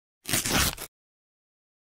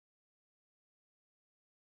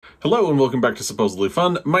Hello and welcome back to Supposedly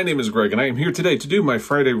Fun. My name is Greg and I am here today to do my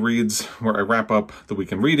Friday reads where I wrap up the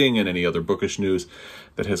week in reading and any other bookish news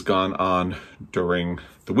that has gone on during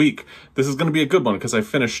the week. This is going to be a good one because I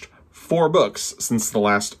finished 4 books since the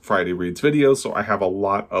last Friday Reads video, so I have a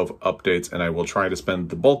lot of updates and I will try to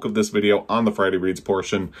spend the bulk of this video on the Friday Reads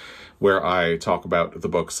portion where I talk about the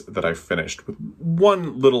books that I finished, with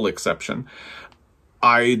one little exception.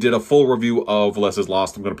 I did a full review of Less is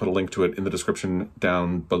Lost. I'm going to put a link to it in the description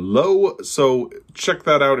down below. So check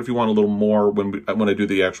that out if you want a little more. When I do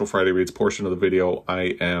the actual Friday Reads portion of the video,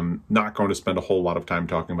 I am not going to spend a whole lot of time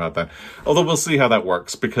talking about that. Although we'll see how that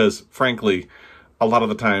works because, frankly, a lot of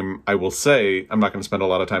the time I will say I'm not going to spend a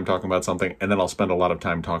lot of time talking about something and then I'll spend a lot of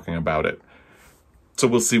time talking about it. So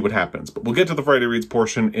we'll see what happens. But we'll get to the Friday Reads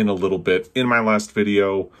portion in a little bit. In my last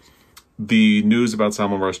video, the news about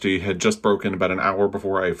Salman Rushdie had just broken about an hour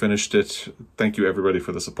before I finished it. Thank you everybody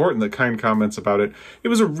for the support and the kind comments about it. It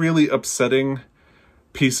was a really upsetting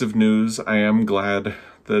piece of news. I am glad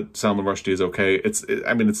that Salman Rushdie is okay. It's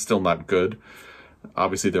still not good.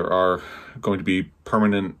 Obviously there are going to be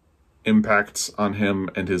permanent impacts on him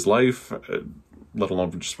and his life, let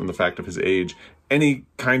alone just from the fact of his age. Any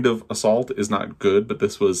kind of assault is not good, but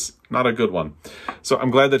this was not a good one. So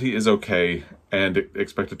I'm glad that he is okay and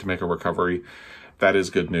expected to make a recovery. That is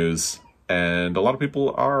good news. And a lot of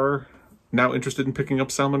people are now interested in picking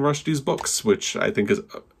up Salman Rushdie's books, which I think is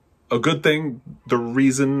a good thing. The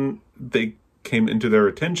reason they came into their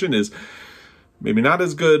attention is maybe not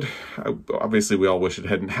as good. Obviously, we all wish it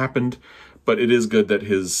hadn't happened, but it is good that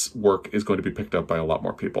his work is going to be picked up by a lot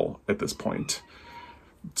more people at this point.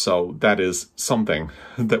 So that is something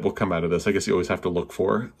that will come out of this. I guess you always have to look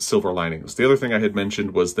for silver linings. The other thing I had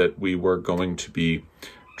mentioned was that we were going to be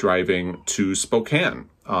driving to Spokane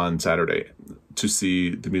on Saturday to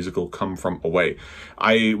see the musical Come From Away.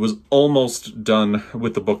 I was almost done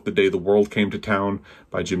with the book The Day the World Came to Town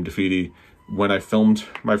by Jim DeFede. When I filmed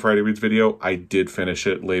my Friday Reads video, I did finish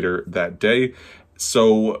it later that day.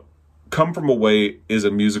 So Come From Away is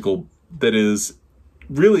a musical that is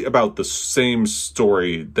really about the same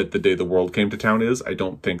story that The Day the World Came to Town is. I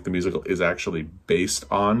don't think the musical is actually based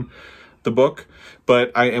on the book,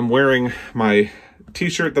 but I am wearing my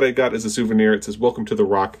t-shirt that I got as a souvenir. It says, "Welcome to the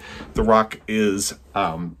Rock." The Rock is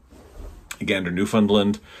Gander,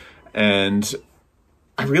 Newfoundland, and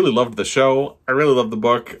I really loved the show. I really loved the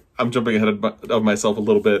book. I'm jumping ahead of myself a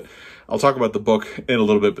little bit. I'll talk about the book in a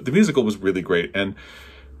little bit, but the musical was really great. And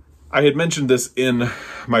I had mentioned this in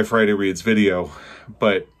my Friday Reads video,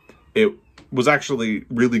 but it was actually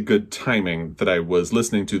really good timing that I was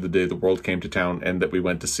listening to The Day the World Came to Town and that we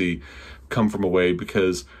went to see Come From Away,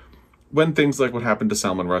 because when things like what happened to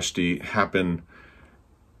Salman Rushdie happen,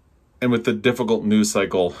 and with the difficult news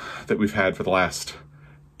cycle that we've had for the last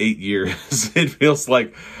 8 years, it feels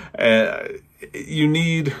like you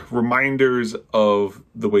need reminders of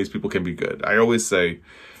the ways people can be good. I always say,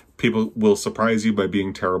 people will surprise you by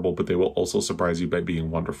being terrible, but they will also surprise you by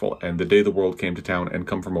being wonderful. And The Day the World Came to Town and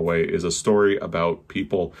Come From Away is a story about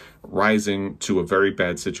people rising to a very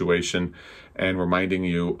bad situation and reminding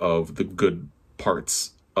you of the good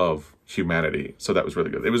parts of humanity. So that was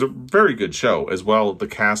really good. It was a very good show as well. The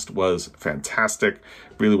cast was fantastic,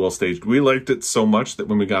 really well staged. We liked it so much that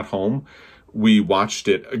when we got home, we watched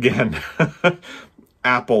it again.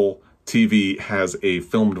 Apple TV has a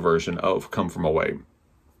filmed version of Come From Away,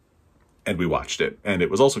 and we watched it, and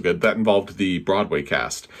it was also good. That involved the Broadway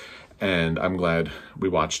cast, and I'm glad we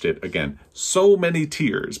watched it again. So many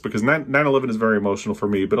tears, because 9/11 is very emotional for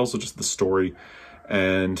me, but also just the story,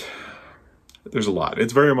 and there's a lot.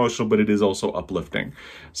 It's very emotional, but it is also uplifting.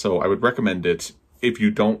 So I would recommend it if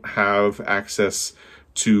you don't have access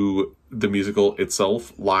to the musical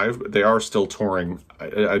itself live. They are still touring.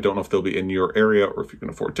 I don't know if they'll be in your area or if you can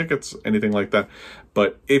afford tickets, anything like that.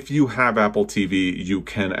 But if you have Apple TV, you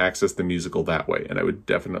can access the musical that way. And I would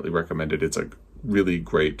definitely recommend it. It's a really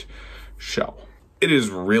great show. It is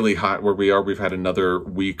really hot where we are. We've had another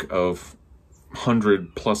week of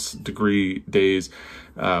 100+ degree days.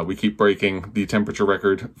 We keep breaking the temperature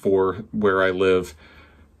record for where I live.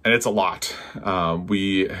 And it's a lot.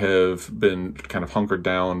 We have been kind of hunkered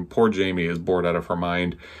down. Poor Jamie is bored out of her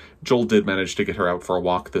mind. Joel did manage to get her out for a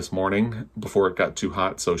walk this morning before it got too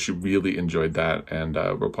hot, so she really enjoyed that, and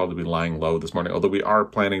we'll probably be lying low this morning, although we are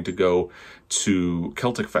planning to go to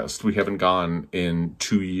Celtic Fest. We haven't gone in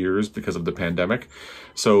 2 years because of the pandemic,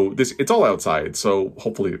 so it's all outside, so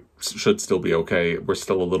hopefully it should still be okay. We're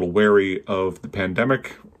still a little wary of the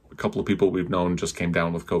pandemic. A couple of people we've known just came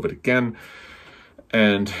down with COVID again,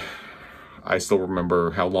 and I still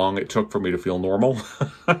remember how long it took for me to feel normal.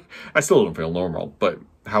 I still don't feel normal, but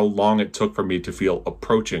how long it took for me to feel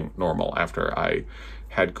approaching normal after I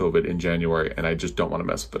had COVID in January, and I just don't want to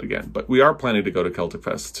mess with it again. But we are planning to go to Celtic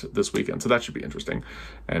Fest this weekend, so that should be interesting.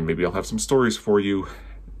 And maybe I'll have some stories for you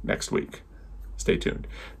next week. Stay tuned.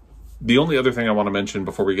 The only other thing I want to mention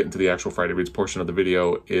before we get into the actual Friday Reads portion of the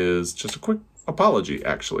video is just a quick apology,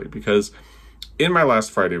 actually, because in my last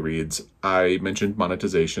Friday Reads, I mentioned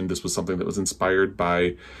monetization. This was something that was inspired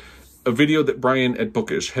by a video that Brian at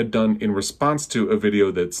Bookish had done in response to a video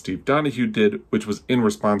that Steve Donahue did, which was in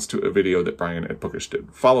response to a video that Brian at Bookish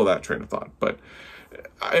did. Follow that train of thought. But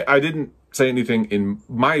I didn't say anything in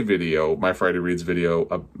my video, my Friday Reads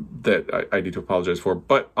video, that I need to apologize for.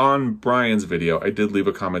 But on Brian's video, I did leave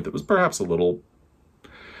a comment that was perhaps a little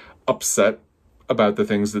upset about the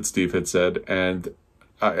things that Steve had said. And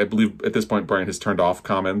I believe at this point, Brian has turned off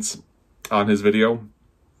comments on his video.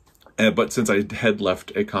 But since I had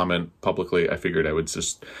left a comment publicly, I figured I would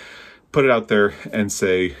just put it out there and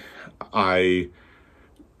say I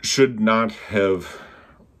should not have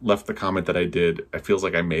left the comment that I did. It feels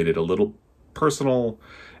like I made it a little personal.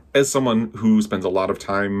 As someone who spends a lot of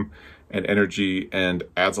time and energy and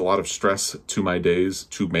adds a lot of stress to my days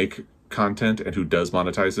to make content and who does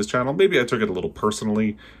monetize this channel, maybe I took it a little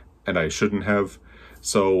personally and I shouldn't have.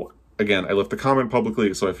 So again, I left the comment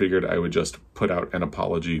publicly, so I figured I would just put out an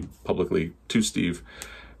apology publicly to Steve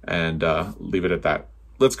and leave it at that.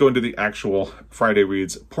 Let's go into the actual Friday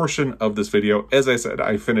Reads portion of this video. As I said,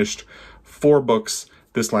 I finished 4 books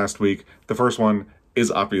this last week. The first one is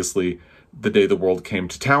obviously The Day the World Came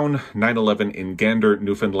to Town, 9/11 in Gander,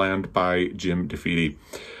 Newfoundland by Jim DeFede.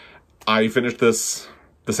 I finished this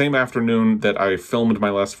the same afternoon that I filmed my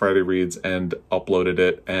last Friday Reads and uploaded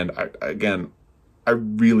it, and I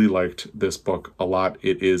really liked this book a lot.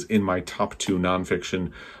 It is in my top 2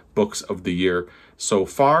 nonfiction books of the year so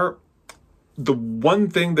far. The one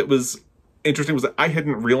thing that was interesting was that I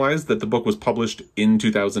hadn't realized that the book was published in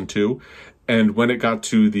 2002. And when it got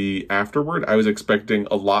to the afterword, I was expecting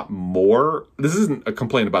a lot more. This isn't a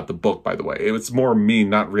complaint about the book, by the way. It's more me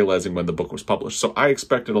not realizing when the book was published. So I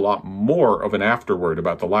expected a lot more of an afterword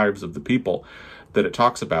about the lives of the people that it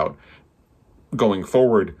talks about going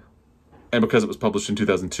forward. And because it was published in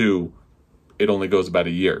 2002, it only goes about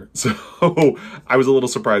a year. So I was a little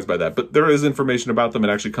surprised by that. But there is information about them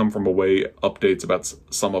and actually come from away updates about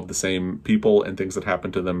some of the same people and things that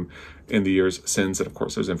happened to them in the years since. And of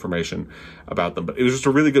course, there's information about them. But it was just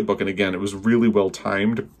a really good book. And again, it was really well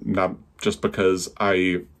timed, not just because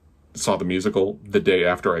I saw the musical the day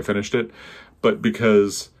after I finished it, but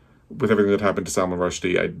because with everything that happened to Salman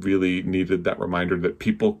Rushdie, I really needed that reminder that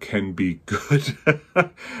people can be good.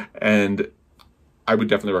 And I would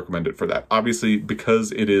definitely recommend it for that. Obviously,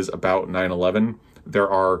 because it is about 9/11, there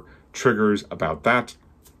are triggers about that.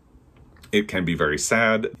 It can be very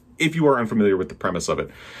sad if you are unfamiliar with the premise of it.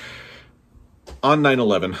 On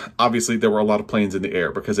 9/11, obviously, there were a lot of planes in the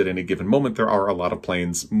air because at any given moment, there are a lot of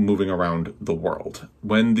planes moving around the world.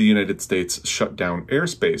 When the United States shut down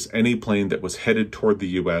airspace, any plane that was headed toward the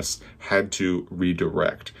US had to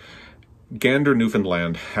redirect. Gander,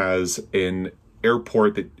 Newfoundland has an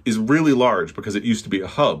airport that is really large because it used to be a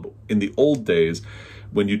hub. In the old days,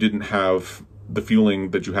 when you didn't have the fueling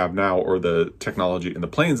that you have now or the technology in the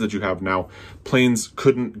planes that you have now, planes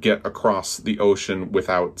couldn't get across the ocean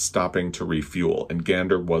without stopping to refuel. And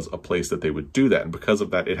Gander was a place that they would do that. And because of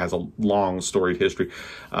that, it has a long storied history.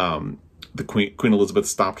 The Queen Elizabeth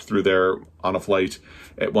stopped through there on a flight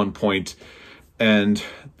at one point, and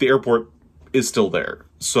the airport is still there.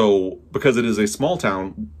 So because it is a small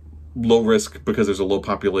town, low risk because there's a low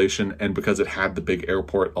population, and because it had the big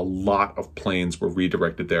airport, a lot of planes were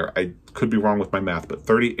redirected there. I could be wrong with my math, but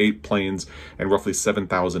 38 planes and roughly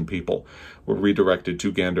 7,000 people were redirected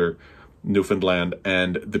to Gander, Newfoundland,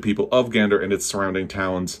 and the people of Gander and its surrounding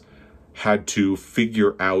towns had to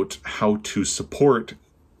figure out how to support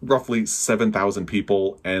roughly 7,000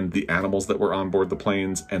 people and the animals that were on board the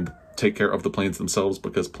planes and take care of the planes themselves,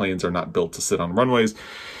 because planes are not built to sit on runways.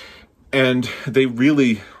 And they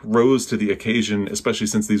really rose to the occasion, especially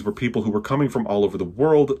since these were people who were coming from all over the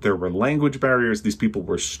world. There were language barriers. These people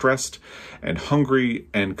were stressed and hungry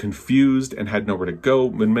and confused and had nowhere to go.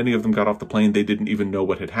 When many of them got off the plane, they didn't even know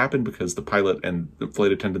what had happened because the pilot and the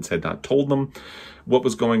flight attendants had not told them what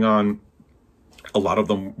was going on. A lot of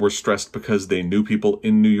them were stressed because they knew people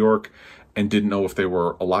in New York and didn't know if they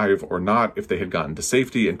were alive or not, if they had gotten to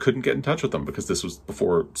safety, and couldn't get in touch with them because this was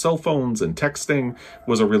before cell phones and texting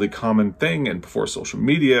was a really common thing, and before social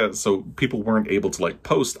media. So people weren't able to like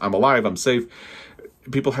post, "I'm alive, I'm safe."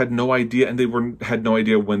 People had no idea, and they had no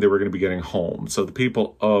idea when they were going to be getting home. So the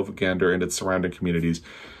people of Gander and its surrounding communities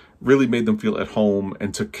really made them feel at home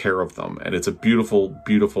and took care of them. And it's a beautiful,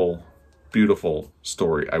 beautiful, beautiful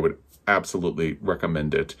story. I would absolutely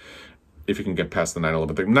recommend it if you can get past the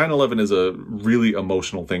 9/11 thing. 9/11 is a really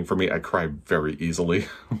emotional thing for me. I cry very easily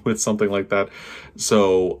with something like that.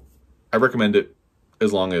 So I recommend it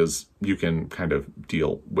as long as you can kind of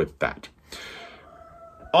deal with that.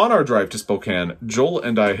 On our drive to Spokane, Joel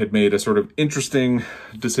and I had made a sort of interesting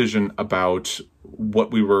decision about what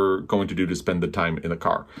we were going to do to spend the time in the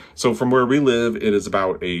car. So from where we live, it is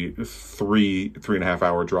about a three and a half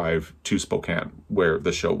hour drive to Spokane, where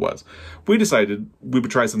the show was. We decided we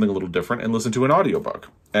would try something a little different and listen to an audiobook.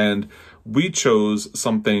 And we chose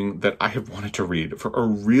something that I have wanted to read for a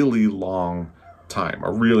really long time,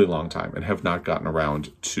 and have not gotten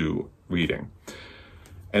around to reading.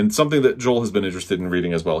 And something that Joel has been interested in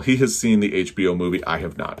reading as well. He has seen the HBO movie. I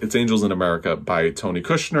have not. It's Angels in America by Tony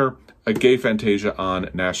Kushner, a gay Fantasia on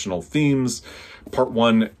national themes. Part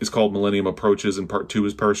 1 is called Millennium Approaches, and Part 2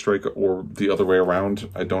 is Perestroika, or the other way around.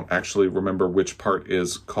 I don't actually remember which part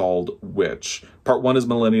is called which. Part 1 is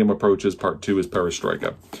Millennium Approaches, Part 2 is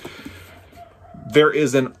Perestroika. There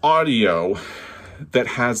is an audio that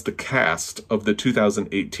has the cast of the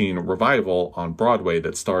 2018 revival on Broadway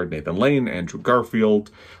that starred Nathan Lane, Andrew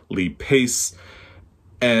Garfield, Lee Pace,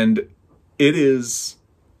 and it is,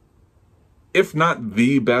 if not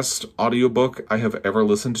the best audiobook I have ever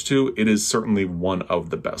listened to, it is certainly one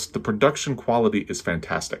of the best. The production quality is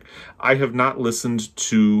fantastic. I have not listened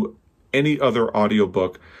to any other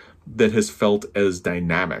audiobook that has felt as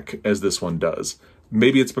dynamic as this one does.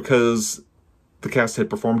 Maybe it's because the cast had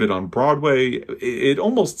performed it on Broadway. It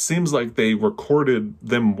almost seems like they recorded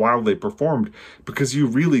them while they performed, because you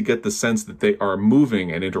really get the sense that they are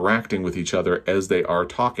moving and interacting with each other as they are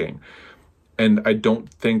talking. And I don't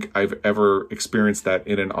think I've ever experienced that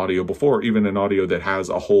in an audio before, even an audio that has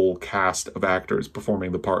a whole cast of actors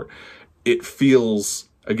performing the part. It feels,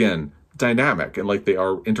 again, dynamic and like they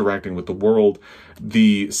are interacting with the world.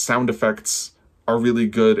 The sound effects are really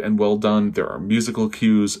good and well done. There are musical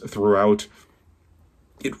cues throughout.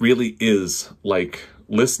 It really is like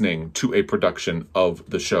listening to a production of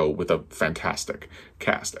the show with a fantastic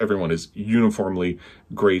cast. Everyone is uniformly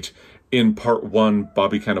great. In Part 1,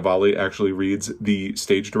 Bobby Cannavale actually reads the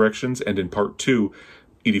stage directions, and in Part 2,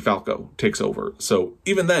 Edie Falco takes over. So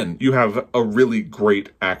even then, you have a really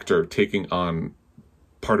great actor taking on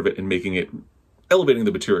part of it and making it, elevating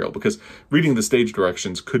the material, because reading the stage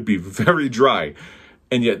directions could be very dry,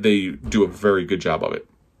 and yet they do a very good job of it.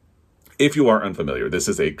 If you are unfamiliar, this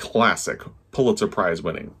is a classic Pulitzer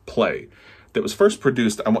Prize-winning play that was first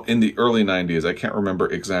produced in the early 90s. I can't remember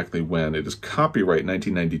exactly when. It is copyright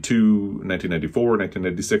 1992, 1994,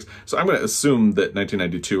 1996. So I'm going to assume that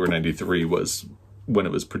 1992 or 93 was when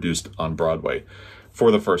it was produced on Broadway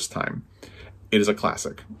for the first time. It is a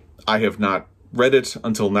classic. I have not read it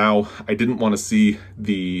until now. I didn't want to see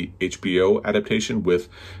the HBO adaptation with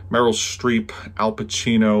Meryl Streep, Al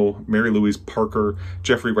Pacino, Mary Louise Parker,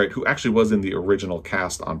 Jeffrey Wright, who actually was in the original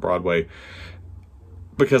cast on Broadway,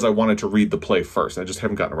 because I wanted to read the play first. I just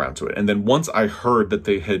haven't gotten around to it. And then once I heard that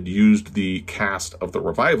they had used the cast of the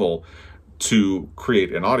revival to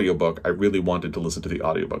create an audiobook, I really wanted to listen to the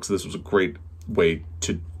audiobook. So this was a great way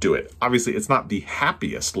to do it. Obviously, it's not the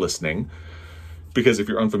happiest listening, because if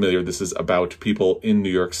you're unfamiliar, this is about people in New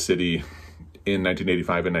York City in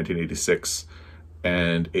 1985 and 1986,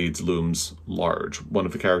 and AIDS looms large. One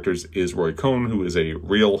of the characters is Roy Cohn, who is a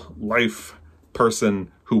real-life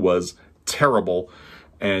person who was terrible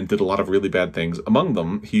and did a lot of really bad things. Among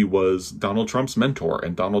them, he was Donald Trump's mentor,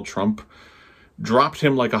 and Donald Trump dropped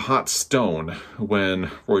him like a hot stone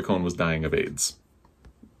when Roy Cohn was dying of AIDS.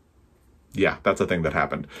 Yeah, that's a thing that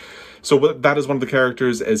happened. So that is one of the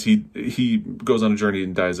characters. As he goes on a journey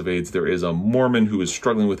and dies of AIDS, there is a Mormon who is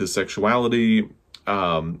struggling with his sexuality.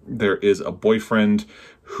 There is a boyfriend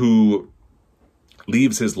who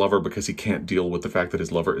leaves his lover because he can't deal with the fact that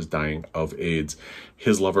his lover is dying of AIDS.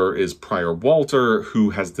 His lover is Prior Walter,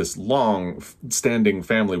 who has this long-standing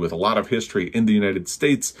family with a lot of history in the United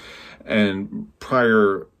States, and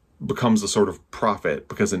Prior becomes a sort of prophet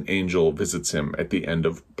because an angel visits him at the end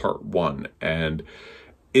of Part 1. And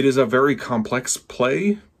it is a very complex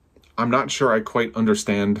play. I'm not sure I quite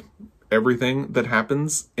understand everything that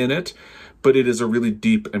happens in it, but it is a really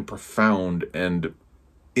deep and profound and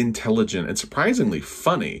intelligent and surprisingly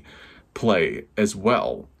funny play as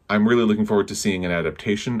well. I'm really looking forward to seeing an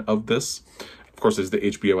adaptation of this. Of course, there's the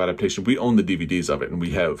HBO adaptation. We own the DVDs of it,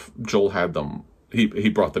 and Joel had them. He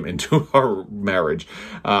brought them into our marriage,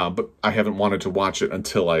 but I haven't wanted to watch it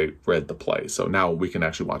until I read the play. So now we can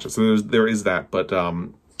actually watch it. So there is that. But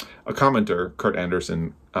a commenter, Kurt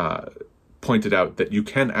Anderson, pointed out that you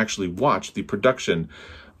can actually watch the production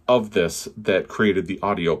of this that created the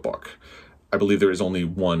audiobook. I believe there is only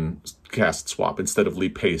one cast swap. Instead of Lee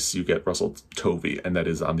Pace, you get Russell Tovey, and that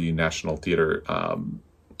is on the National Theatre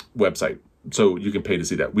website. So you can pay to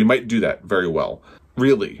see that. We might do that very well.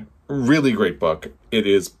 Really, really great book. It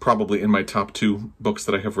is probably in my top 2 books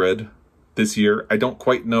that I have read this year. I don't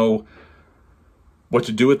quite know what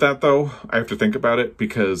to do with that, though. I have to think about it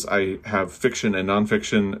because I have fiction and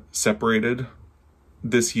nonfiction separated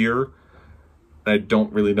this year. I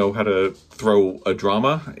don't really know how to throw a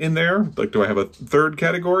drama in there. Like, do I have a third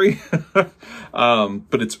category? But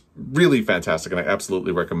it's really fantastic, and I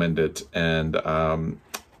absolutely recommend it. And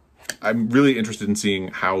I'm really interested in seeing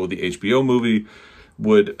how the HBO movie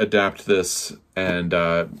would adapt this, and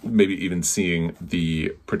maybe even seeing the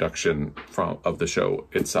production of the show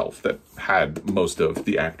itself that had most of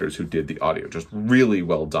the actors who did the audio. Just really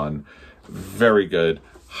well done. Very good.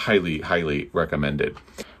 Highly, highly recommended.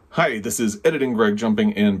 Hi, this is Editing Greg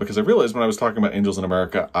jumping in because I realized when I was talking about Angels in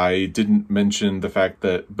America, I didn't mention the fact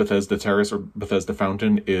that Bethesda Terrace or Bethesda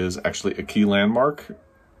Fountain is actually a key landmark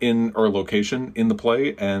or location in the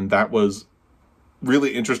play, and that was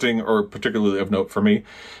really interesting or particularly of note for me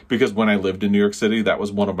because when I lived in New York City, that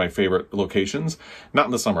was one of my favorite locations. Not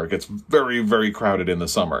in the summer. It gets very, very crowded in the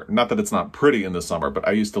summer. Not that it's not pretty in the summer, but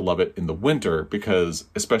I used to love it in the winter because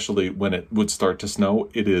especially when it would start to snow,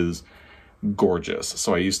 it is gorgeous.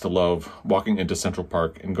 So I used to love walking into Central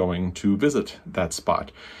Park and going to visit that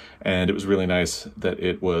spot. And it was really nice that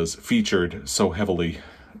it was featured so heavily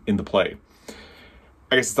in the play.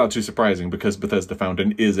 I guess it's not too surprising because Bethesda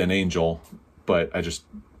Fountain is an angel, but I just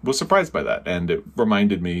was surprised by that. And it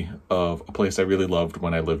reminded me of a place I really loved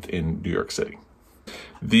when I lived in New York City.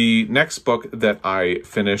 The next book that I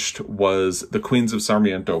finished was The Queens of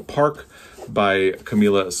Sarmiento Park by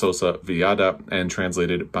Camila Sosa Villada and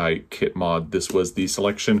translated by Kit Maude. This was the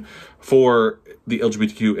selection for the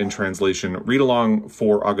LGBTQ in translation read-along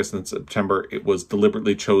for August and September. It was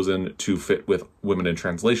deliberately chosen to fit with Women in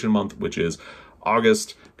Translation Month, which is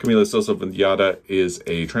August. Camila Sosa Villada is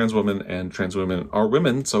a trans woman, and trans women are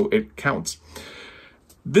women, so it counts.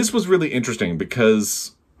 This was really interesting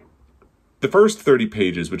because the first 30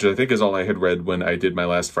 pages, which I think is all I had read when I did my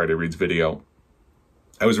last Friday Reads video,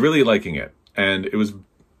 I was really liking it. And it was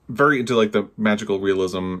very into like the magical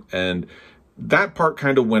realism, and that part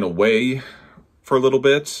kind of went away for a little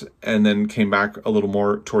bit and then came back a little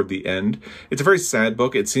more toward the end. It's a very sad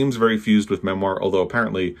book. It seems very fused with memoir, although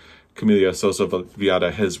apparently Camila Sosa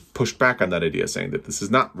Villada has pushed back on that idea, saying that this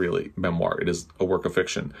is not really memoir. It is a work of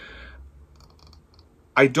fiction.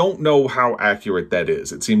 I don't know how accurate that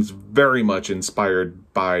is. It seems very much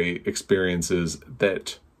inspired by experiences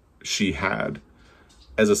that she had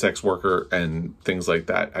as a sex worker and things like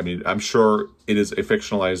that. I mean, I'm sure it is a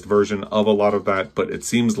fictionalized version of a lot of that, but it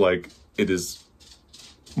seems like it is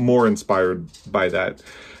more inspired by that.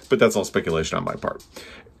 But that's all speculation on my part.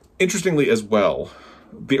 Interestingly as well,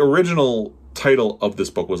 the original title of this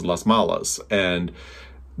book was Las Malas, and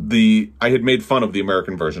I had made fun of the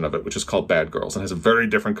American version of it, which is called Bad Girls, and has a very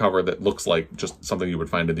different cover that looks like just something you would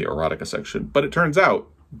find in the erotica section. But it turns out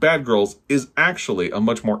Bad Girls is actually a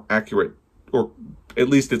much more accurate, or at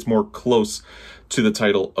least it's more close to the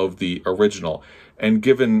title of the original. And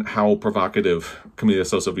given how provocative Camila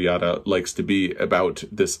Sosa Villada likes to be about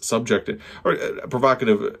this subject, or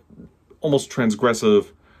provocative, almost transgressive,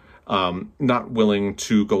 not willing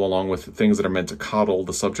to go along with things that are meant to coddle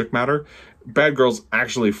the subject matter, Bad Girls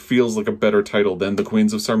actually feels like a better title than The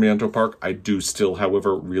Queens of Sarmiento Park. I do still,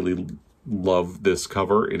 however, really love this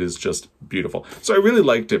cover. It is just beautiful. So I really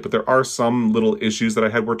liked it, but there are some little issues that I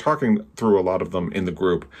had. We're talking through a lot of them in the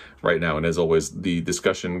group right now. And as always, the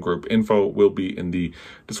discussion group info will be in the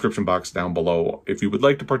description box down below. If you would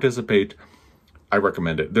like to participate, I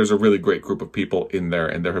recommend it. There's a really great group of people in there,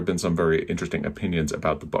 and there have been some very interesting opinions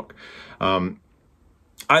about the book.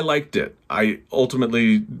 I liked it. I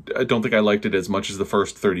don't think I liked it as much as the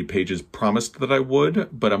first 30 pages promised that I would,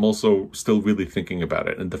 but I'm also still really thinking about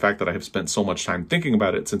it. And the fact that I have spent so much time thinking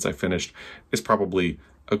about it since I finished is probably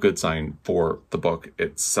a good sign for the book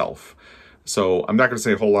itself. So I'm not going to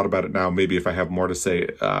say a whole lot about it now. Maybe if I have more to say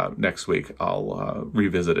next week, I'll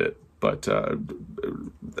revisit it. But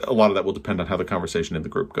a lot of that will depend on how the conversation in the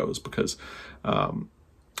group goes, because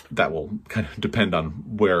that will kind of depend on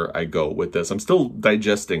where I go with this. I'm still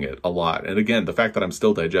digesting it a lot. And again, the fact that I'm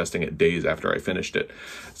still digesting it days after I finished it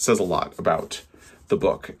says a lot about the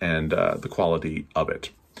book and the quality of it.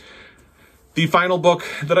 The final book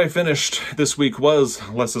that I finished this week was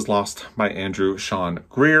Less is Lost by Andrew Sean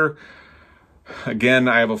Greer. Again,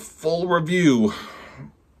 I have a full review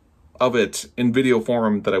of it in video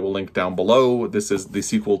form that I will link down below. This is the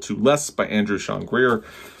sequel to Less by Andrew Sean Greer,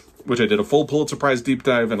 which I did a full Pulitzer Prize deep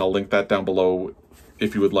dive, and I'll link that down below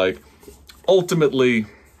if you would like. Ultimately,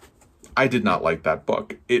 I did not like that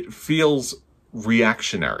book. It feels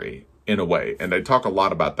reactionary in a way, and I talk a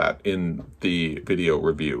lot about that in the video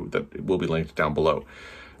review that will be linked down below.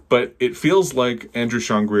 But it feels like Andrew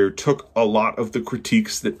Sean Greer took a lot of the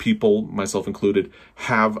critiques that people, myself included,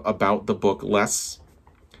 have about the book Less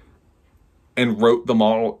and wrote them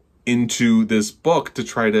all into this book to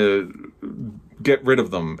try to get rid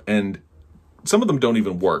of them. And some of them don't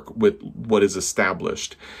even work with what is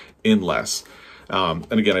established in Less.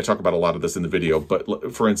 And again, I talk about a lot of this in the video,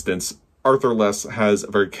 but for instance, Arthur Less has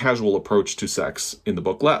a very casual approach to sex in the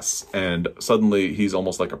book Less, and suddenly he's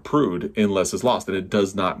almost like a prude in Less is Lost, and it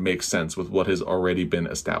does not make sense with what has already been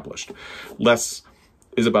established. Less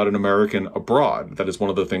is about an American abroad. That is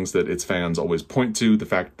one of the things that its fans always point to, the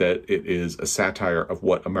fact that it is a satire of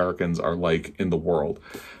what Americans are like in the world.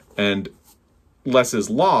 And Less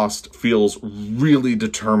is Lost feels really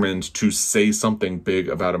determined to say something big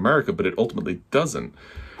about America, but it ultimately doesn't.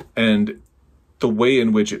 And the way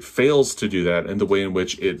in which it fails to do that, and the way in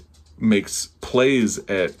which it makes plays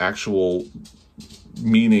at actual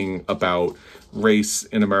meaning about race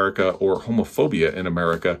in America or homophobia in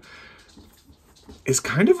America, is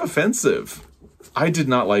kind of offensive. I did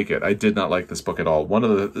not like it. I did not like this book at all. One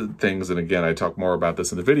of the things, and again, I talk more about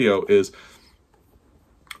this in the video, is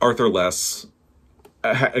Arthur Less,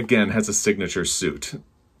 again, has a signature suit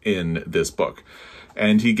in this book.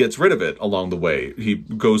 And he gets rid of it along the way. He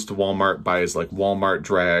goes to Walmart, buys like Walmart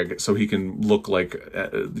drag, so he can look like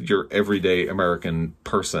your everyday American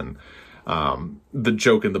person. The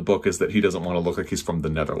joke in the book is that he doesn't want to look like he's from the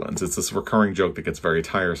Netherlands. It's this recurring joke that gets very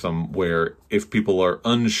tiresome, where if people are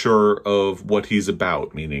unsure of what he's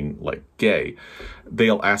about, meaning like gay,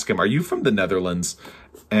 they'll ask him, "Are you from the Netherlands?"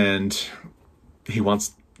 And he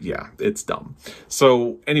wants... yeah, it's dumb.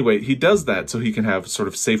 So anyway, he does that so he can have sort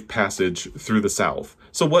of safe passage through the South.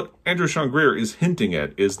 So what Andrew Sean Greer is hinting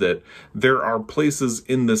at is that there are places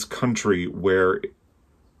in this country where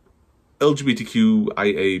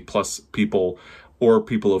LGBTQIA plus people or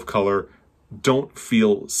people of color don't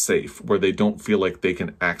feel safe, where they don't feel like they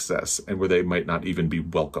can access, and where they might not even be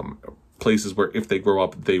welcome. Places where if they grow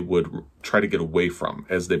up, they would try to get away from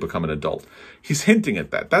as they become an adult. He's hinting at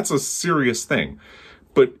that. That's a serious thing.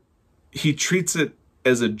 But he treats it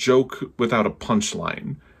as a joke without a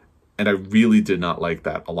punchline. And I really did not like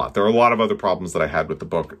that a lot. There are a lot of other problems that I had with the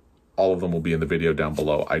book. All of them will be in the video down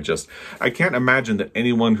below. I can't imagine that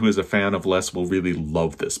anyone who is a fan of Less will really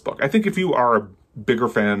love this book. I think if you are a bigger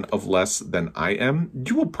fan of Less than I am,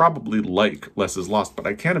 you will probably like Less is Lost. But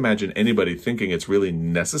I can't imagine anybody thinking it's really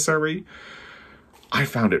necessary. I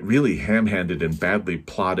found it really ham-handed and badly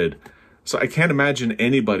plotted. So I can't imagine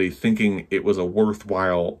anybody thinking it was a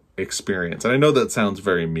worthwhile experience. And I know that sounds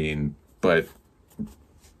very mean, but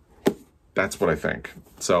that's what I think.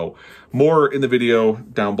 So more in the video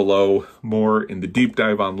down below, more in the deep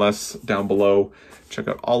dive on Less down below. Check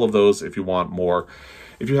out all of those if you want more.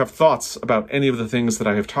 If you have thoughts about any of the things that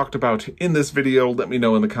I have talked about in this video, let me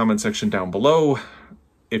know in the comment section down below.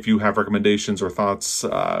 If you have recommendations or thoughts,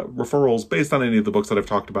 referrals based on any of the books that I've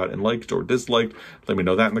talked about and liked or disliked, let me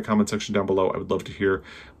know that in the comment section down below. I would love to hear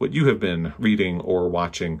what you have been reading or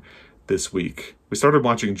watching this week. We started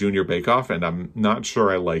watching Junior Bake Off, and I'm not sure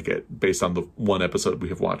I like it based on the one episode we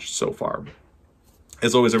have watched so far.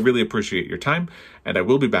 As always, I really appreciate your time, and I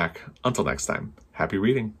will be back. Until next time, happy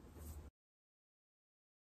reading.